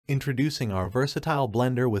Introducing our versatile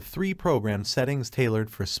blender with 3 programmed settings tailored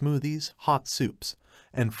for smoothies, hot soups,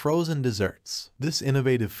 and frozen desserts. This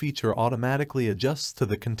innovative feature automatically adjusts to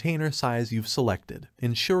the container size you've selected,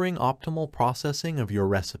 ensuring optimal processing of your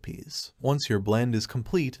recipes. Once your blend is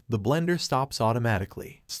complete, the blender stops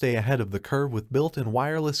automatically. Stay ahead of the curve with built-in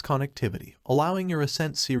wireless connectivity, allowing your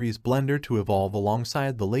Ascent series blender to evolve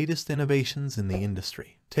alongside the latest innovations in the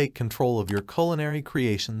industry. Take control of your culinary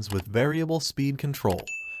creations with variable speed control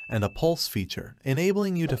and a pulse feature,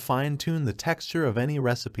 enabling you to fine-tune the texture of any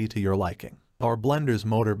recipe to your liking. Our blender's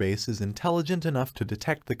motor base is intelligent enough to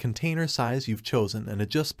detect the container size you've chosen and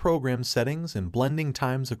adjust program settings and blending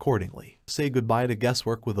times accordingly. Say goodbye to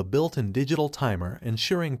guesswork with a built-in digital timer,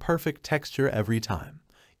 ensuring perfect texture every time,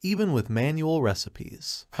 even with manual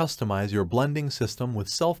recipes. Customize your blending system with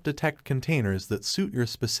self-detect containers that suit your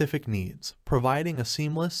specific needs, providing a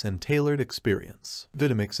seamless and tailored experience.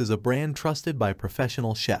 Vitamix is a brand trusted by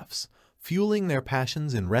professional chefs, fueling their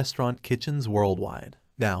passions in restaurant kitchens worldwide.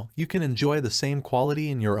 Now, you can enjoy the same quality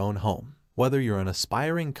in your own home. Whether you're an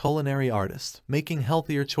aspiring culinary artist, making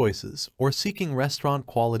healthier choices, or seeking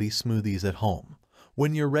restaurant-quality smoothies at home,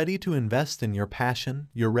 when you're ready to invest in your passion,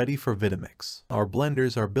 you're ready for Vitamix. Our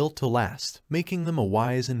blenders are built to last, making them a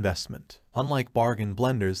wise investment. Unlike bargain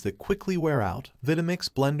blenders that quickly wear out, Vitamix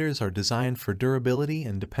blenders are designed for durability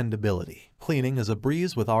and dependability. Cleaning is a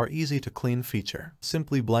breeze with our easy-to-clean feature.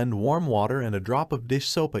 Simply blend warm water and a drop of dish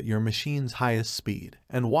soap at your machine's highest speed,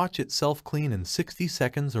 and watch it self-clean in 60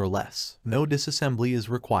 seconds or less. No disassembly is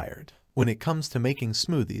required. When it comes to making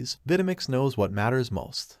smoothies, Vitamix knows what matters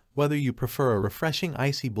most. Whether you prefer a refreshing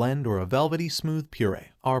icy blend or a velvety smooth puree,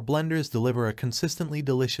 our blenders deliver a consistently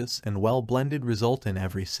delicious and well-blended result in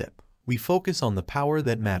every sip. We focus on the power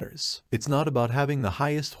that matters. It's not about having the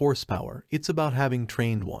highest horsepower, it's about having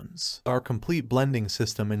trained ones. Our complete blending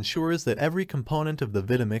system ensures that every component of the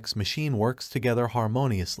Vitamix machine works together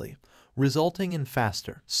harmoniously, resulting in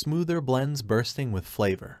faster, smoother blends bursting with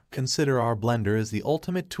flavor. Consider our blender as the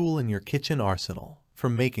ultimate tool in your kitchen arsenal.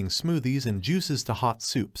 From making smoothies and juices to hot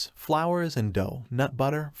soups, flours and dough, nut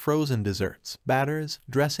butter, frozen desserts, batters,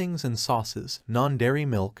 dressings and sauces, non-dairy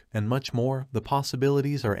milk, and much more, the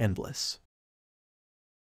possibilities are endless.